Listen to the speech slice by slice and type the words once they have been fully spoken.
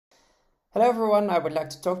Hello everyone, I would like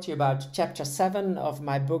to talk to you about chapter 7 of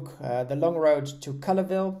my book, The Long Road to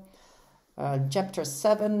Colorville. Chapter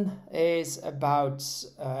 7 is about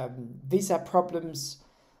visa problems.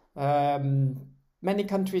 Many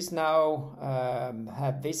countries now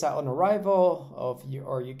have visa on arrival,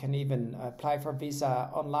 or you can even apply for visa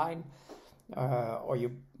online, or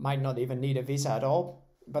you might not even need a visa at all.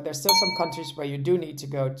 But there's still some countries where you do need to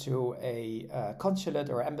go to a consulate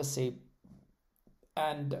or embassy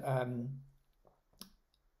and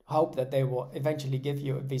hope that they will eventually give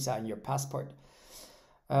you a visa and your passport.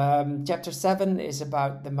 Chapter 7 is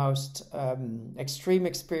about the most extreme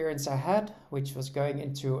experience I had, which was going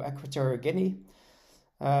into Equatorial Guinea.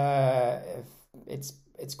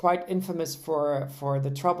 It's quite infamous for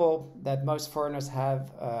the trouble that most foreigners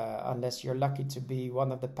have unless you're lucky to be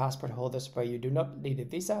one of the passport holders where you do not need a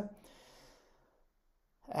visa.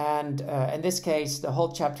 And in this case, the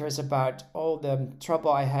whole chapter is about all the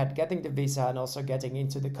trouble I had getting the visa and also getting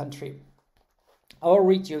into the country. I'll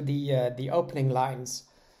read you the opening lines.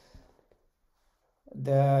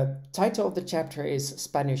 The title of the chapter is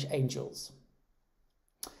Spanish Angels.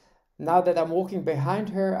 Now that I'm walking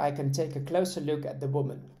behind her, I can take a closer look at the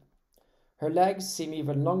woman. Her legs seem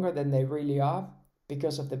even longer than they really are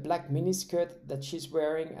because of the black miniskirt that she's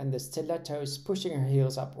wearing and the stilettos pushing her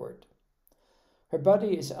heels upward. Her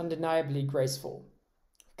body is undeniably graceful,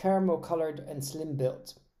 caramel-colored and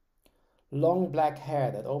slim-built. Long black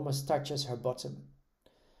hair that almost touches her bottom.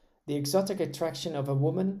 The exotic attraction of a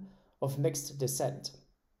woman of mixed descent.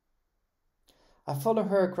 I follow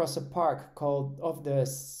her across a park called of the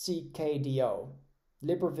CKDO,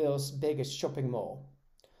 Libreville's biggest shopping mall.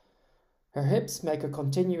 Her hips make a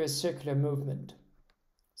continuous circular movement.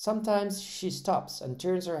 Sometimes she stops and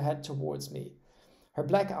turns her head towards me. Her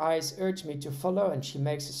black eyes urge me to follow, and she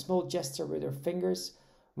makes a small gesture with her fingers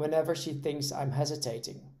whenever she thinks I'm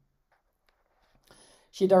hesitating.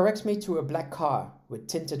 She directs me to a black car with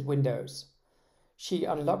tinted windows. She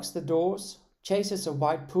unlocks the doors, chases a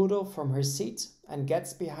white poodle from her seat, and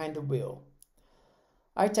gets behind the wheel.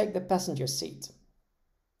 I take the passenger seat.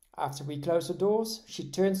 After we close the doors, she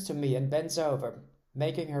turns to me and bends over,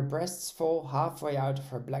 making her breasts fall halfway out of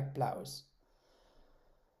her black blouse.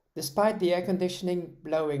 Despite the air conditioning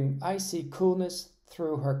blowing icy coolness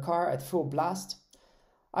through her car at full blast,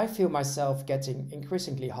 I feel myself getting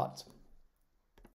increasingly hot.